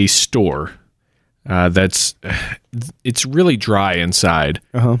a store it's really dry inside.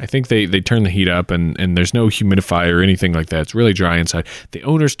 Uh-huh. I think they turn the heat up and there's no humidifier or anything like that. It's really dry inside. The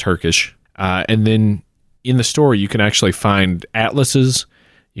owner's Turkish. And then in the store, you can actually find atlases.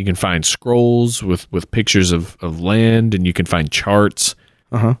 You can find scrolls with pictures of land, and you can find charts.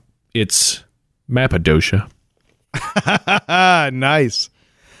 Uh-huh. It's Mappadocia. Nice.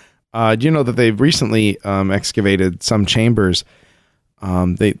 Do you know that they've recently excavated some chambers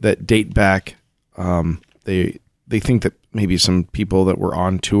that date back? They think that maybe some people that were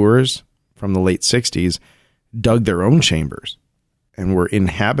on tours from the late 60s dug their own chambers and were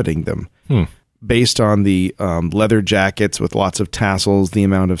inhabiting them based on the leather jackets with lots of tassels, the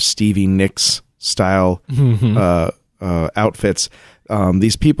amount of Stevie Nicks style outfits.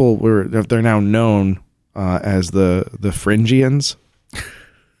 these people they're now known as the Phrygians.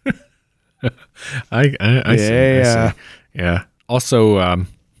 I see. Yeah. Also,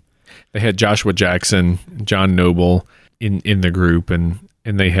 they had Joshua Jackson, John Noble in the group, and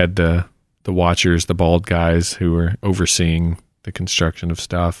they had the Watchers, the bald guys who were overseeing the construction of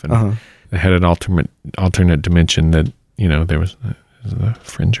stuff, and they had an alternate dimension that there was the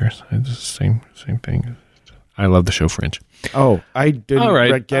Fringers. It's the same thing. I love the show Fringe. Oh, I didn't. All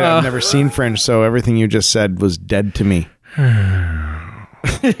right. Get it. I've never seen Fringe, so everything you just said was dead to me.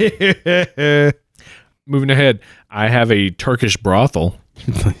 Moving ahead, I have a Turkish brothel.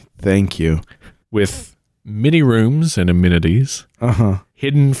 Thank you. With many rooms and amenities.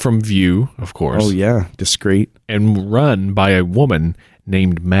 Hidden from view, of course. Oh, yeah. Discreet. And run by a woman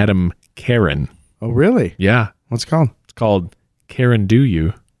named Madam Karen. Oh, really? Yeah. What's it called? It's called Karen Do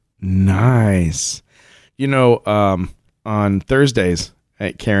You. Nice. On Thursdays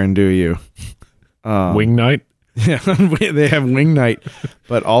at Karen Do You. Wing night? Yeah, they have wing night,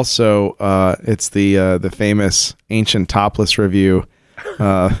 but also it's the famous ancient topless review,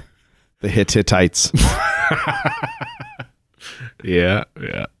 the Hittites. Yeah.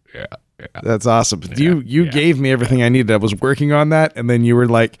 That's awesome. You gave me everything I needed. I was working on that, and then you were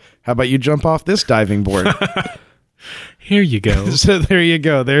like, "How about you jump off this diving board?" Here you go. So there you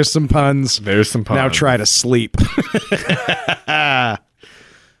go. There's some puns. Now try to sleep.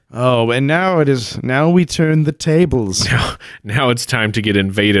 Oh, and now we turn the tables. Now it's time to get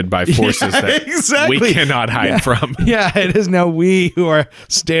invaded by forces that we cannot hide from. Yeah, it is now we who are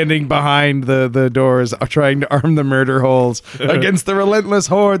standing behind the doors, trying to arm the murder holes against the relentless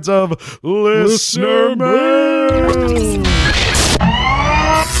hordes of listener mail.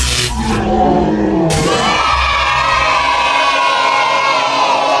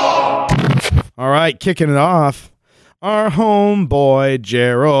 All right, kicking it off. Our homeboy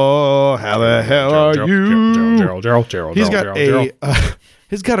Gerald, how the hell are you? Gerald.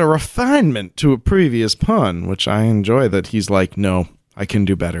 He's got a refinement to a previous pun, which I enjoy. That he's like, no, I can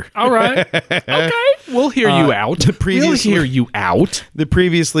do better. All right, okay, we'll hear you out. We'll hear you out. The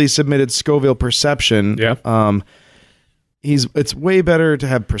previously submitted Scoville perception. Yeah. It's way better to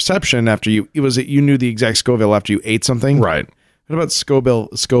have perception after you knew the exact Scoville after you ate something. Right. What about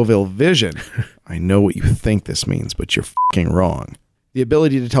Scoville vision? I know what you think this means, but you're fucking wrong. The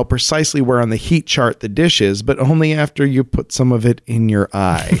ability to tell precisely where on the heat chart the dish is, but only after you put some of it in your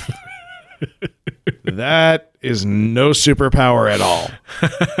eye. That is no superpower at all.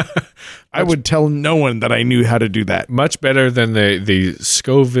 I would tell no one that I knew how to do that. Much better than the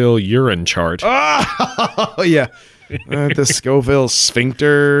Scoville urine chart. Oh, yeah. The Scoville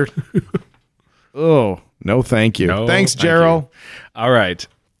sphincter. Oh, no, thank you. No, thanks, thank Gerald. you. All right.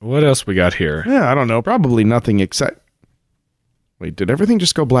 What else we got here? Yeah, I don't know. Probably nothing except... Wait, did everything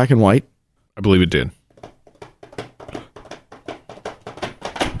just go black and white? I believe it did.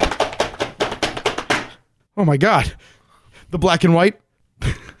 Oh my God. The black and white?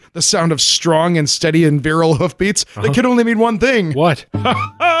 The sound of strong and steady and virile hoofbeats? That can only mean one thing. What?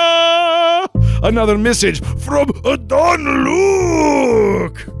 Another message from Don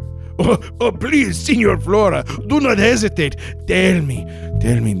Luke. Oh, please, Signor Flora, do not hesitate. Tell me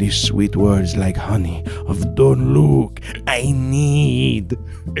these sweet words like honey of Don Luke. I need.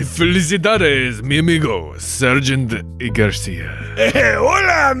 Felicidades, mi amigo, Sergeant Garcia.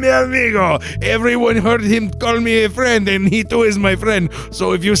 Hola, mi amigo. Everyone heard him call me a friend, and he too is my friend.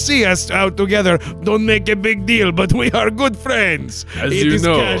 So if you see us out together, don't make a big deal, but we are good friends. As it you is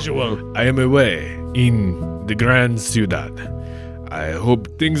know, casual. I am away in the Grand Ciudad. I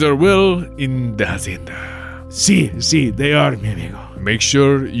hope things are well in the hacienda. Sí, they are, mi amigo. Make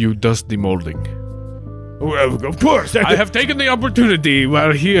sure you dust the molding. Well, of course. I have taken the opportunity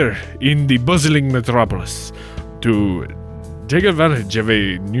while here in the bustling metropolis to take advantage of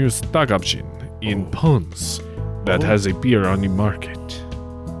a new stock option in puns that has appeared on the market.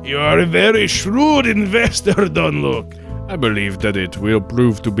 You are a very shrewd investor, Don Luke. I believe that it will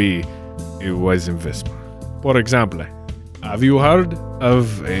prove to be a wise investment. For example, have you heard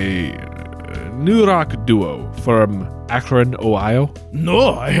of a new rock duo from Akron, Ohio?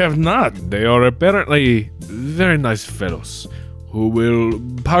 No, I have not. They are apparently very nice fellows who will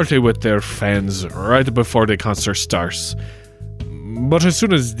party with their fans right before the concert starts. But as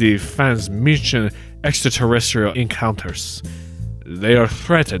soon as the fans mention extraterrestrial encounters, they are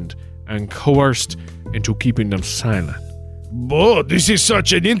threatened and coerced into keeping them silent. Oh, this is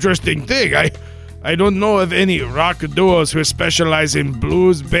such an interesting thing. I don't know of any rock duos who specialize in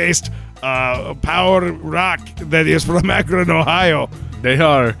blues-based power rock that is from Akron, Ohio. They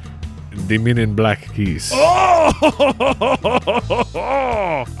are the Men in Black keys. Oh!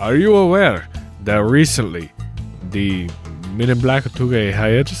 Are you aware that recently the Men in Black took a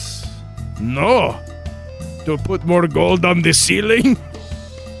hiatus? No. To put more gold on the ceiling?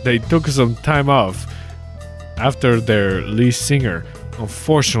 They took some time off after their lead singer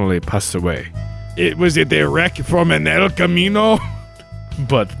unfortunately passed away. Was it a wreck from an El Camino?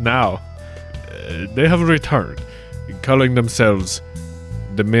 But now, they have returned, calling themselves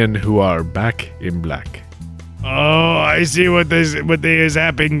the Men Who Are Back in Black. Oh, I see what is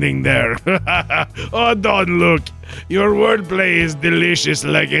happening there. Oh, Don, look. Your wordplay is delicious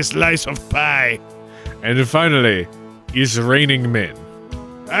like a slice of pie. And finally, is Raining Men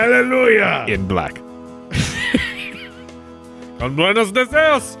Hallelujah. in Black. Con buenos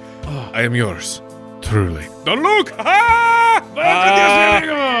deseos. I am yours, truly. Don Luke!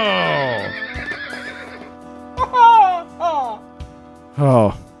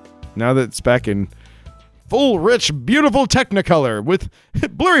 Oh, now that it's back in full, rich, beautiful Technicolor with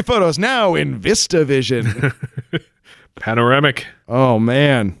blurry photos now in VistaVision. Panoramic. Oh,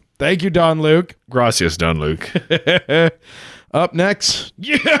 man. Thank you, Don Luke. Gracias, Don Luke. Up next,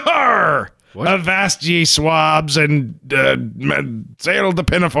 yeah, avast ye swabs and sail the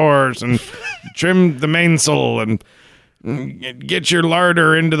pinafores and trim the mainsail and get your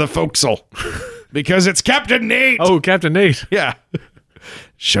larder into the forecastle because it's Captain Nate. Oh, Captain Nate. Yeah.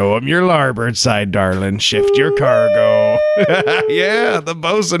 Show him your larboard side, darling. Shift your cargo. Yeah, the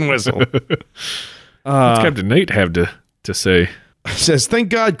bosun whistle. What's Captain Nate have to say? Says, thank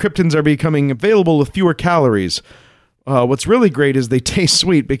God Kryptons are becoming available with fewer calories. What's really great is they taste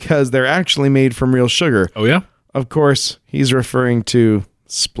sweet because they're actually made from real sugar. Oh, yeah? Of course, he's referring to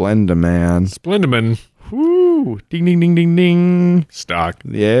Splendaman. Splendaman. Woo! Ding, ding, ding, ding, ding. Stock.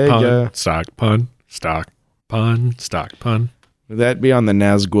 Yeah, pun, yeah. Stock. Pun. Stock. Pun. Stock. Pun. Would that be on the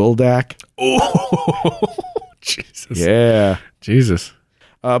Nazgul DAC? Oh, Jesus. Yeah. Jesus.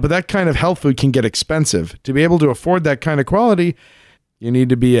 But that kind of health food can get expensive. To be able to afford that kind of quality, you need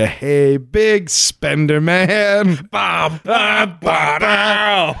to be a big spender man. Oh.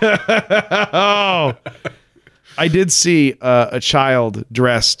 I did see a child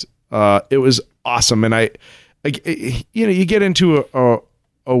dressed. It was awesome, and you get into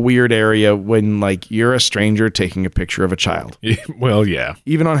a weird area when like you're a stranger taking a picture of a child. Well, yeah.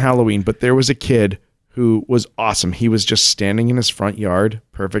 Even on Halloween, but there was a kid who was awesome. He was just standing in his front yard,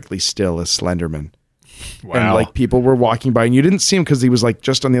 perfectly still as Slenderman. Wow. And like people were walking by and you didn't see him because he was like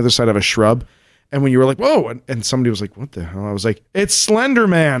just on the other side of a shrub. And when you were like, whoa, and somebody was like, what the hell? I was like, it's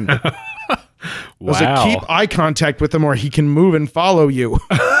Slenderman. I was like, keep eye contact with him or he can move and follow you.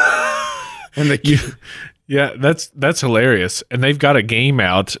 And yeah, that's hilarious. And they've got a game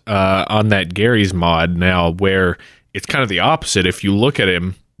out on that Gary's mod now where it's kind of the opposite. If you look at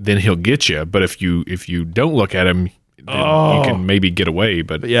him, then he'll get you. But if you don't look at him, then you can maybe get away.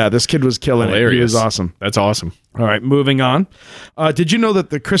 But yeah, this kid was killing it. He was awesome. That's awesome. All right, moving on. Did you know that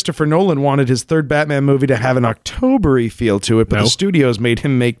the Christopher Nolan wanted his third Batman movie to have an October-y feel to it, but the studios made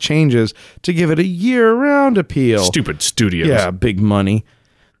him make changes to give it a year-round appeal? Stupid studios. Yeah, big money.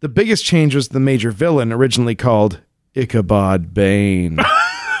 The biggest change was the major villain, originally called Ichabod Bane.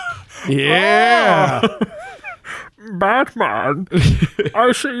 Yeah. Batman,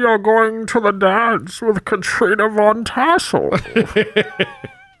 I see you're going to the dance with Katrina Von Tassel.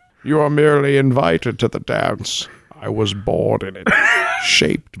 You are merely invited to the dance. I was born in it,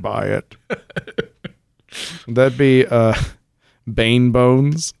 shaped by it. That'd be Bane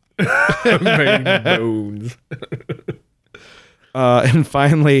Bones. Bane Bones. And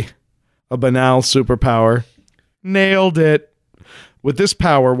finally, a banal superpower. Nailed it. With this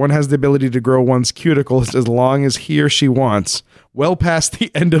power, one has the ability to grow one's cuticles as long as he or she wants, well past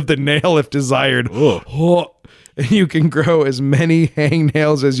the end of the nail if desired. Oh, and you can grow as many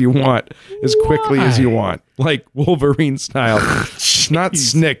hangnails as you want, as quickly as you want, like Wolverine style. It's not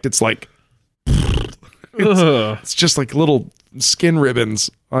snicked, it's like... It's just like little skin ribbons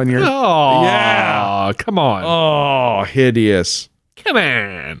on your... Oh, yeah. Come on. Oh, hideous. Come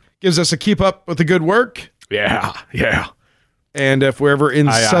on. Gives us a keep up with the good work. Yeah, yeah. And if we're ever in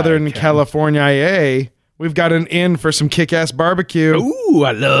Southern California, we've got an inn for some kick-ass barbecue. Ooh,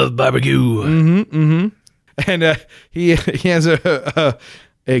 I love barbecue. Mm-hmm, mm-hmm. And he has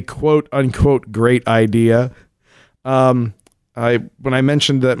a quote-unquote great idea. When I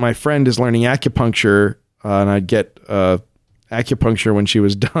mentioned that my friend is learning acupuncture, and I'd get acupuncture when she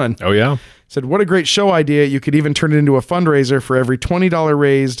was done. Oh, yeah? Said, what a great show idea. You could even turn it into a fundraiser. For every $20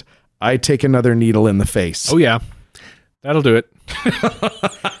 raised, I take another needle in the face. Oh, yeah. That'll do it.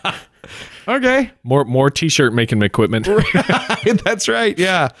 Okay. More t-shirt making equipment. That's right.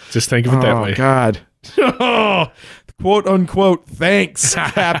 Yeah. Just think of it that way. Oh, God. Quote unquote, thanks,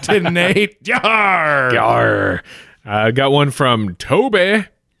 Captain Nate. Yar. Yar. Got one from Toby.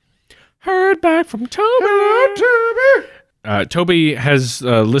 Heard back from Toby. Hello, Toby. Toby has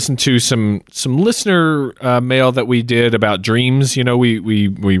listened to some listener mail that we did about dreams. You know,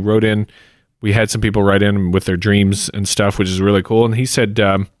 we wrote in. We had some people write in with their dreams and stuff, which is really cool. And he said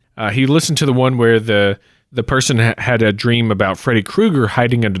he listened to the one where the person had a dream about Freddy Krueger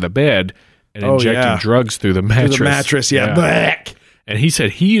hiding under the bed and injecting drugs through the mattress. Through the mattress, yeah. And he said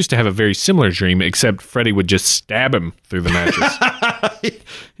he used to have a very similar dream, except Freddy would just stab him through the mattress.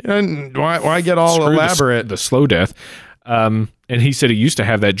 And why get all elaborate? The slow death. And he said he used to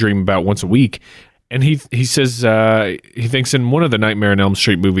have that dream about once a week. And he says he thinks in one of the Nightmare on Elm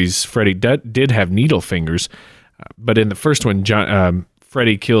Street movies, Freddy did have needle fingers. But in the first one,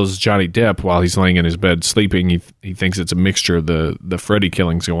 Freddy kills Johnny Depp while he's laying in his bed sleeping. He thinks it's a mixture of the Freddy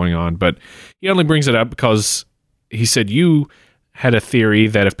killings going on. But he only brings it up because he said you had a theory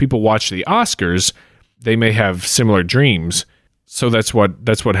that if people watch the Oscars, they may have similar dreams. So that's what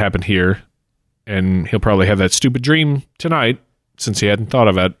happened here. And he'll probably have that stupid dream tonight since he hadn't thought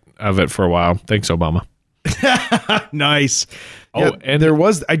of it for a while. Thanks, Obama. Nice. Oh, and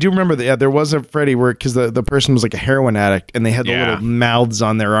I do remember that. Yeah, there was a Freddy where, because the person was like a heroin addict, and they had the little mouths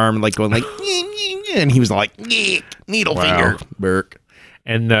on their arm, like going like, and he was like, needle finger, Burke.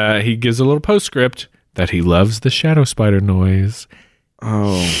 And he gives a little postscript that he loves the shadow spider noise.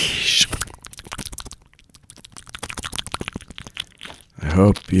 Oh. I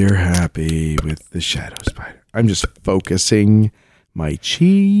hope you're happy with the shadow spider. I'm just focusing my chi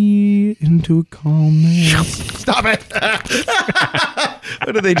into calmness. Stop it!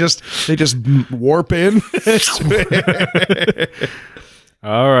 What do they just warp in?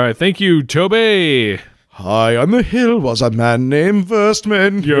 All right, thank you, Toby. High on the hill was a man named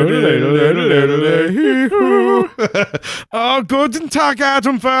Firstman. Oh, guten Tag,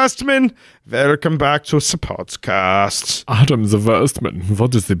 Adam Firstman. Welcome back to Supportcast. Adam the Firstman,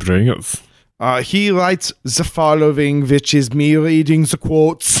 what does he bring us? He writes the following, which is me reading the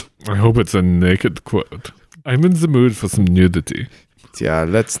quotes. I hope it's a naked quote. I'm in the mood for some nudity. Yeah,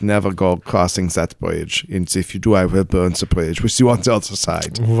 let's never go crossing that bridge. And if you do, I will burn the bridge. We'll see you on the other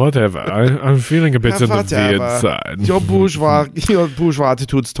side. Whatever. I'm feeling a bit on the weird side. Your bourgeois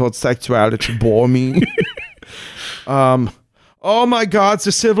attitudes towards sexuality bore me. Oh my God,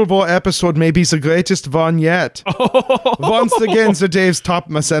 the Civil War episode may be the greatest one yet. Once again, the Daves top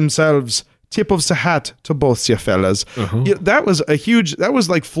themselves. Tip of the hat to both you fellas. Yeah, that was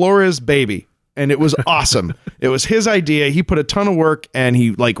like Flora's baby. And it was awesome. It was his idea. He put a ton of work and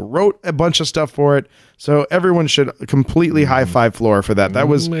he like wrote a bunch of stuff for it. So everyone should completely high five Flora for that. That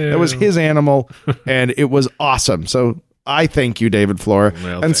was his animal and it was awesome. So I thank you, David Flora.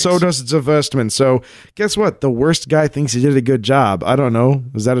 Well, and thanks. So does Zaverstman. So guess what? The worst guy thinks he did a good job. I don't know.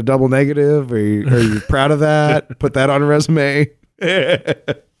 Is that a double negative? Are you proud of that? Put that on a resume.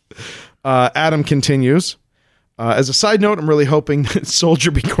 Adam continues. As a side note, I'm really hoping that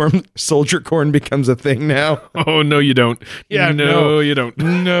Soldier Corn becomes a thing now. Oh, no, you don't. Yeah, no, you don't.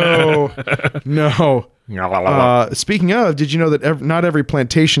 No. Speaking of, did you know that not every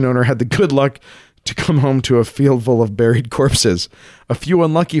plantation owner had the good luck to come home to a field full of buried corpses? A few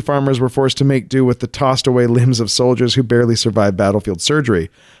unlucky farmers were forced to make do with the tossed away limbs of soldiers who barely survived battlefield surgery.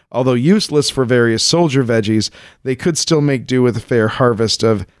 Although useless for various soldier veggies, they could still make do with a fair harvest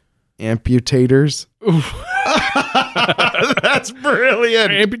of amputators. That's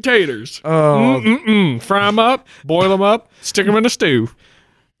brilliant. Amputators. Fry them up, boil them up, stick them in a stew.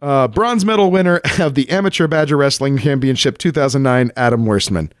 Bronze medal winner of the Amateur Badger Wrestling Championship 2009, Adam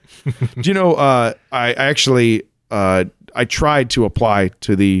Worstman. Do you know, I actually tried to apply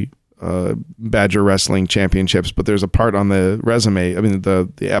to the Badger Wrestling Championships, but there's a part on the resume,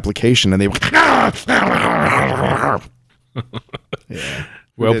 the application, and they yeah.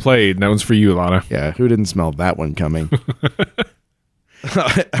 Well played. That one's for you, Lana. Yeah, who didn't smell that one coming?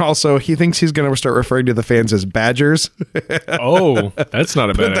 Also, he thinks he's going to start referring to the fans as Badgers. Oh, that's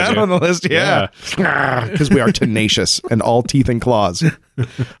not a bad idea. Put that on the list, yeah. Because we are tenacious and all teeth and claws.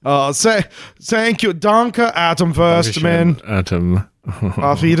 Thank you. Danke, Adam Firstman. Adam.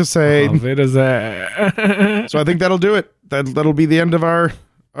 Auf Wiedersehen. Auf Wiedersehen. So I think that'll do it. That'll be the end of our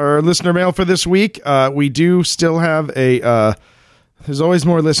listener mail for this week. We do still have there's always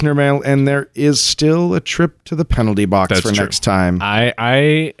more listener mail, and there is still a trip to the penalty box for next time.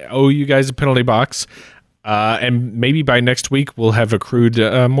 I owe you guys a penalty box, and maybe by next week we'll have accrued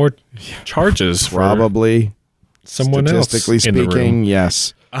more charges. Probably. For someone else. Statistically speaking,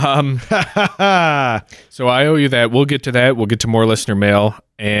 yes. So I owe you that. We'll get to that. We'll get to more listener mail.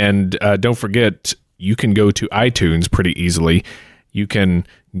 And don't forget, you can go to iTunes pretty easily. You can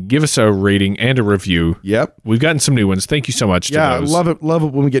give us a rating and a review. Yep. We've gotten some new ones. Thank you so much to those. Love it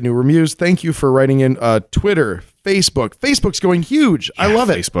when we get new reviews. Thank you for writing in Twitter, Facebook. Facebook's going huge. I love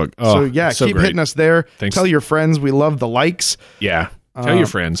it. Facebook. So keep hitting us there. Thanks. Tell your friends. We love the likes. Yeah. Tell your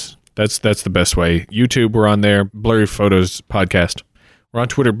friends. That's the best way. YouTube, we're on there. Blurry Photos Podcast. We're on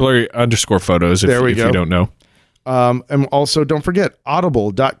Twitter, blurry_photos, if you don't know. And also, don't forget,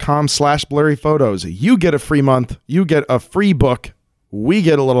 audible.com/blurryphotos. You get a free month. You get a free book. We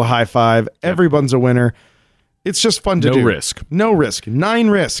get a little high five. Yep. Everyone's a winner. It's just fun to do. No risk. No risk. 9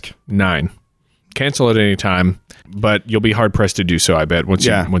 risk. 9. Cancel at any time, but you'll be hard pressed to do so, I bet, once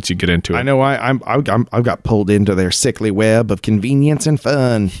you get into it. I know I've got pulled into their sickly web of convenience and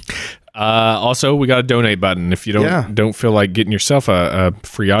fun. Also, we got a donate button. If you don't feel like getting yourself a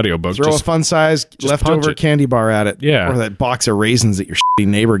free audiobook, throw a fun size leftover candy bar at it. Yeah. Or that box of raisins that your shitty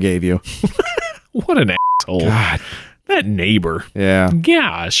neighbor gave you. What an asshole. God. That neighbor. Yeah.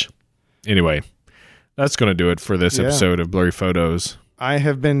 Gosh. Anyway, that's going to do it for this episode of Blurry Photos. I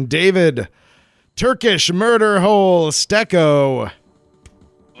have been David, Turkish murder hole Stecco.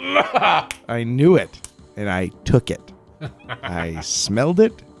 I knew it, and I took it. I smelled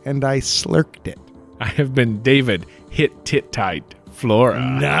it, and I slurked it. I have been David, hit tit tight, Flora.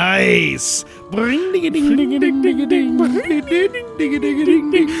 Nice.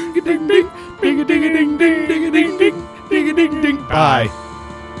 Bye.